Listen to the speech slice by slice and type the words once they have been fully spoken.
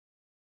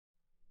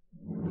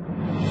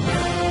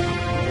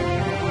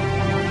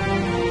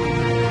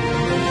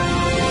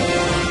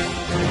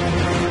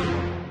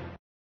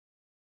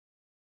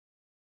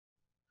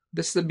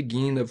This is the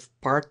beginning of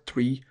part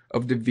 3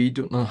 of the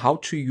video on how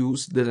to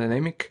use the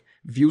dynamic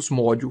views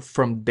module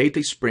from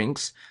data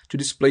springs to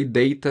display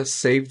data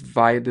saved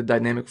via the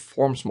dynamic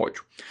forms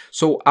module.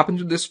 So up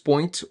until this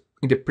point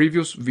in the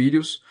previous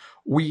videos,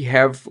 we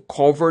have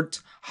covered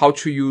how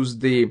to use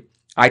the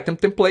item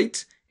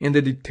template and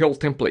the detail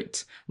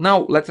template.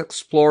 Now let's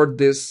explore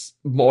this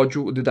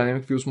module, the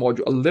dynamic views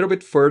module, a little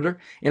bit further,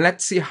 and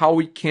let's see how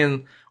we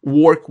can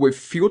work with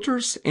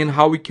filters and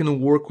how we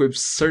can work with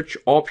search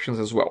options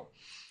as well.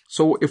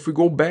 So if we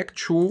go back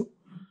to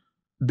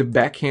the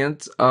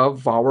backend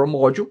of our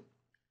module,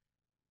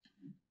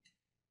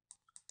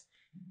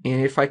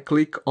 and if I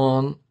click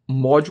on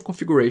module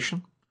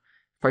configuration,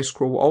 if I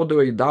scroll all the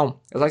way down,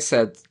 as I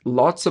said,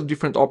 lots of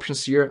different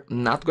options here.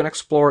 I'm not going to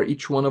explore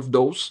each one of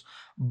those,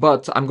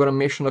 but I'm going to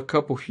mention a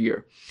couple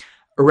here.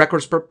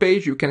 Records per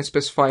page, you can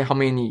specify how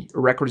many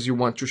records you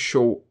want to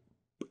show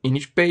in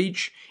each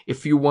page.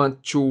 If you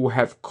want to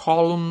have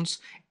columns,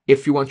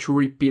 if you want to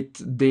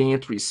repeat the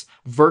entries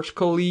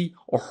vertically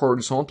or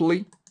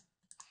horizontally.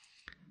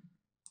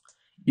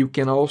 You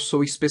can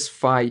also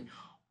specify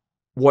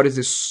what is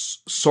this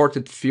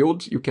sorted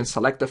field. You can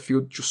select a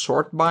field to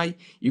sort by.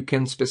 You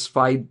can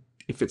specify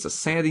if it's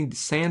ascending,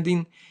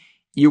 descending.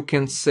 You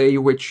can say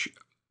which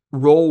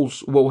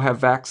rows will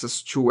have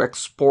access to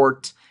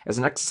export as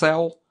an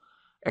Excel,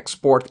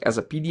 export as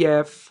a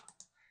PDF.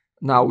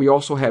 Now we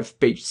also have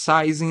page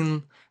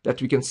sizing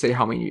that we can say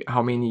how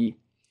many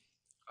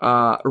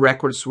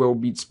records will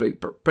be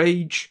displayed per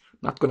page.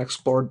 Not going to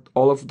explore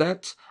all of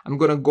that. I'm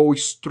going to go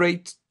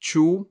straight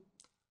to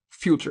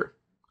filter.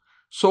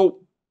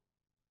 So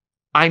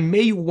I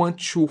may want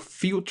to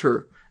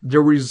filter the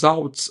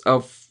results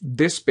of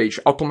this page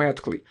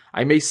automatically.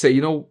 I may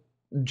say,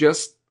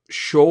 just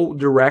show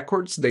the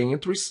records, the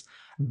entries,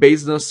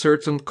 based on a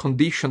certain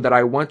condition that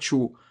I want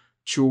to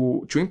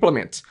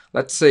implement.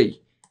 Let's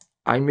say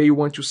I may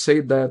want to say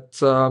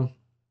that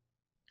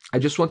I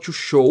just want to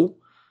show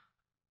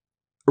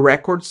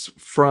records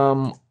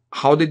from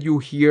how did you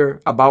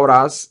hear about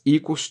us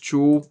equals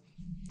to,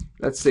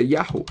 let's say,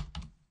 Yahoo.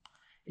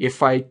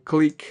 If I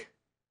click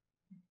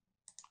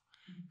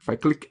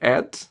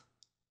add,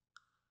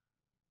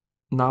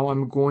 now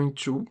I'm not going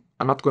to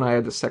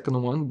add the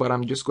second one, but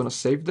I'm just going to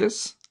save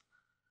this.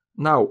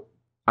 Now,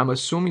 I'm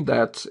assuming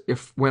that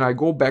when I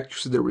go back to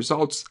see the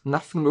results,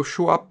 nothing will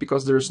show up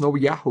because there's no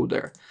Yahoo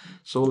there.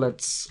 So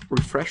let's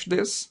refresh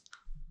this.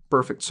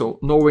 Perfect. So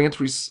no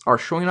entries are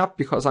showing up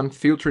because I'm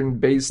filtering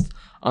based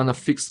on a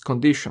fixed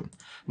condition.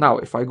 Now,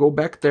 if I go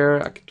back there,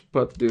 I could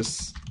put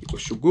this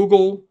equals to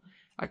Google.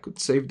 I could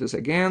save this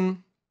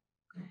again.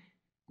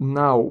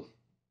 Now,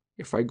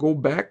 if I go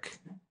back,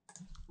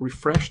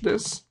 refresh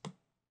this,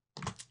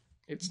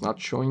 it's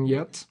not showing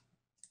yet.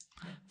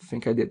 I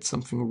think I did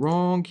something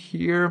wrong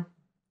here.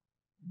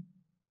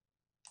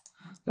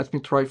 Let me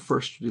try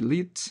first to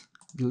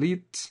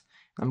delete.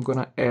 I'm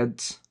gonna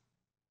add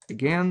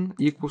again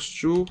equals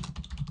to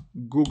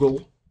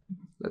Google.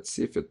 Let's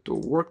see if it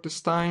will work this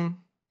time.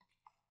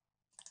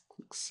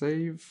 Click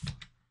save,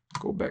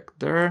 go back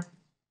there,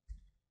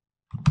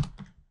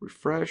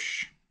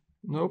 refresh,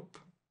 nope.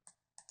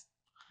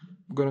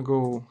 I'm gonna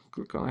go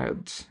click on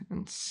add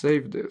and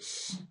save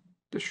this.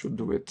 This should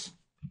do it.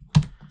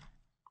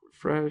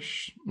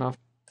 Refresh, now.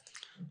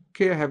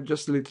 Okay, I have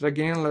just deleted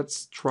again.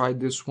 Let's try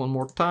this one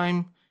more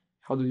time.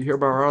 How did you hear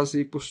about us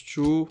equals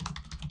to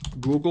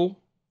Google.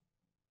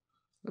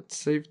 Let's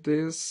save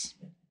this.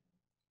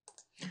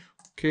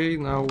 Okay,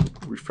 now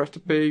refresh the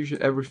page.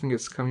 Everything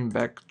is coming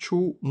back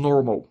to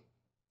normal.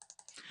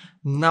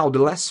 Now,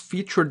 the last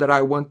feature that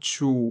I want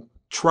to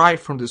try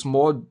from this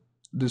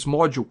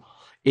module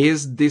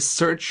is the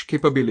search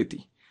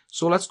capability.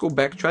 So let's go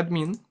back to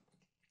admin,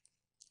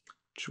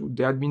 to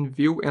the admin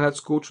view, and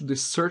let's go to the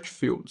search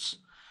fields.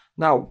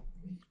 Now,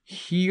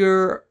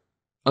 here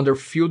under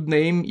field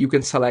name, you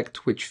can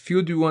select which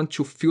field you want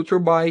to filter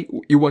by,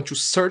 you want to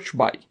search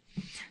by.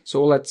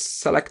 So let's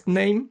select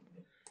name,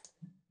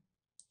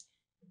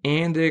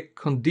 and the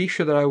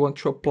condition that I want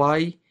to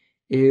apply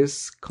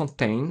is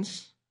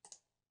contains.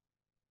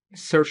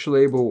 Search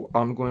label,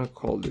 I'm going to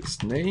call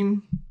this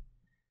name,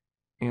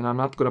 and I'm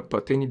not going to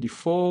put any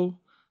default.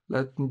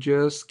 Let me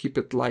just keep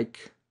it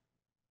like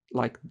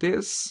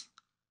this.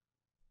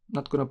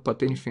 Not going to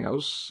put anything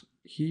else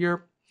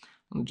here.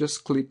 I'll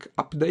just click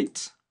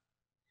update,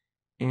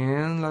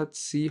 and let's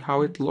see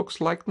how it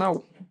looks like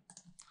now.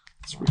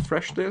 Let's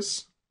refresh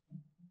this.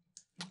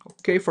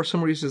 Okay, for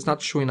some reason it's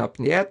not showing up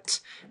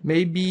yet.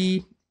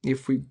 Maybe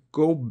if we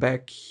go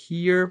back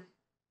here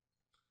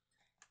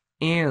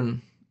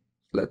and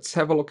let's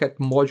have a look at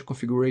module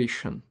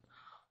configuration,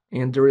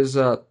 and there's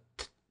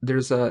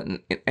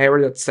an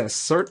area that says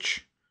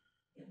search.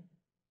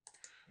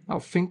 Now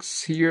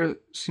things here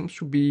seems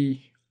to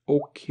be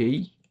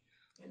okay.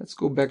 Let's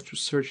go back to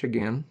search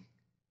again.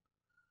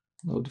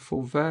 No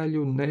default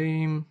value,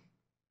 name.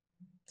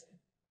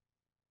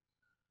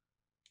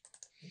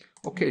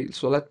 Okay,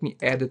 so let me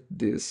edit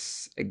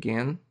this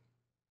again.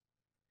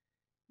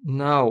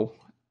 Now,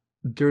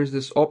 there's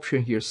this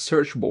option here,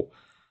 searchable.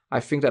 I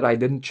think that I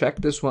didn't check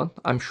this one.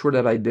 I'm sure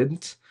that I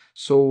didn't.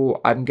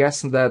 So I'm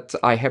guessing that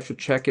I have to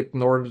check it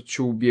in order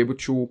to be able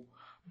to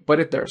put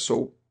it there.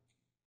 So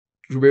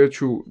to be able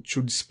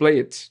to display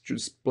it, to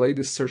display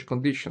the search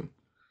condition.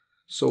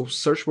 So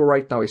searchable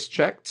right now is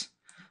checked.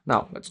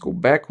 Now let's go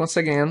back once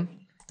again,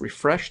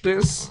 refresh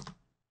this,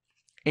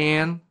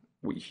 and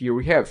here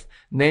we have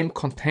name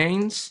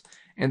contains,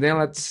 and then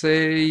let's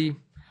say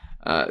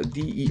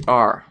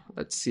DER.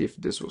 Let's see if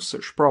this will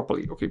search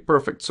properly. Okay,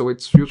 perfect. So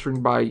it's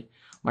filtering by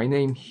my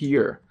name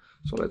here.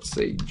 So let's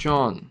say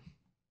John.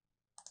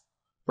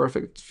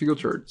 Perfect,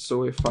 filtered.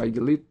 So if I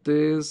delete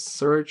this,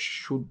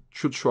 search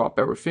should show up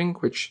everything,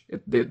 which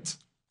it did.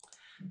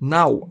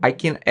 Now I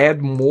can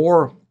add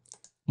more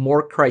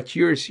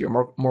criteria here,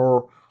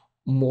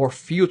 more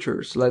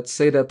filters. Let's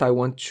say that I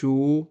want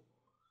to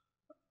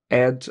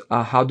add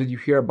how did you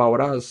hear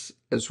about us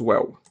as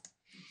well,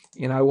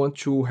 and I want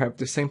to have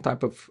the same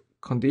type of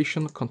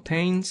condition.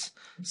 Contains,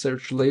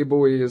 search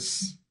label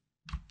is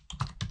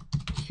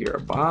hear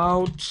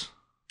about,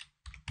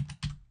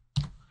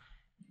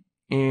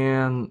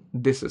 and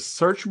this is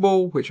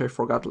searchable, which I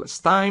forgot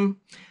last time.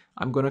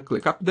 I'm gonna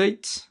click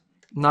update.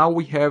 Now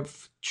we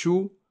have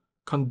two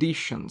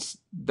conditions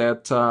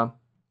that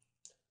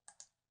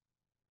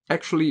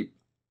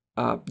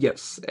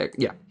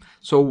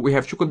so we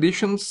have two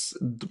conditions,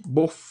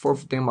 both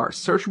of them are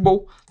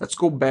searchable. Let's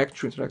go back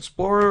to Internet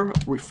Explorer,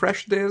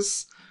 refresh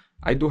this.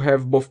 I do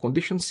have both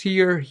conditions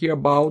here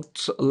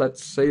about,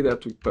 let's say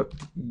that we put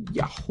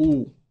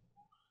Yahoo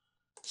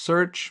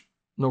search,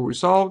 no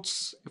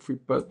results. If we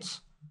put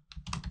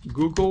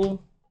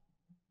Google,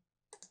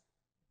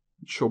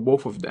 show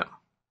both of them.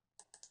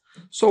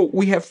 So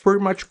we have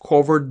pretty much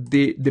covered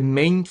the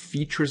main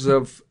features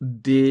of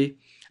the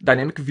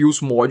Dynamic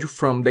Views module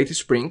from Data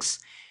Springs.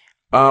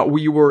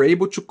 We were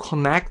able to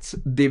connect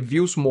the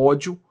Views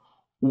module,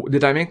 the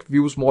Dynamic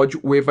Views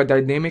module, with a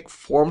Dynamic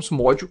Forms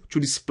module to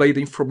display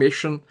the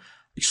information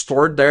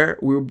stored there.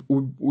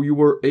 We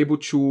were able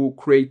to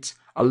create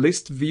a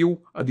list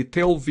view, a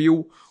detail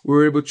view. We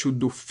were able to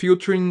do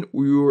filtering.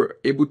 We were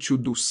able to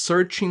do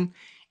searching.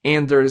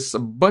 And there's a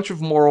bunch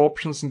of more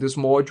options in this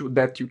module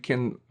that you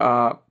can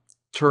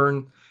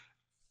turn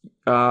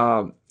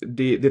the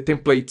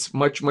templates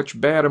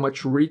much better,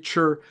 much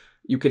richer.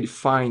 You can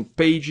define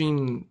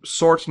paging,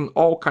 sorting,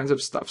 all kinds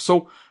of stuff.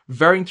 So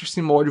very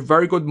interesting module,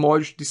 very good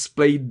module to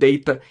display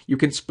data. You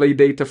can display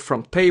data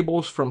from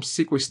tables, from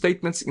SQL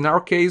statements. In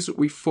our case,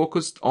 we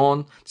focused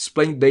on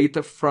displaying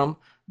data from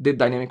the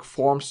Dynamic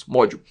Forms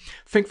module.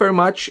 Thank you very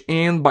much,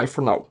 and bye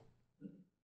for now.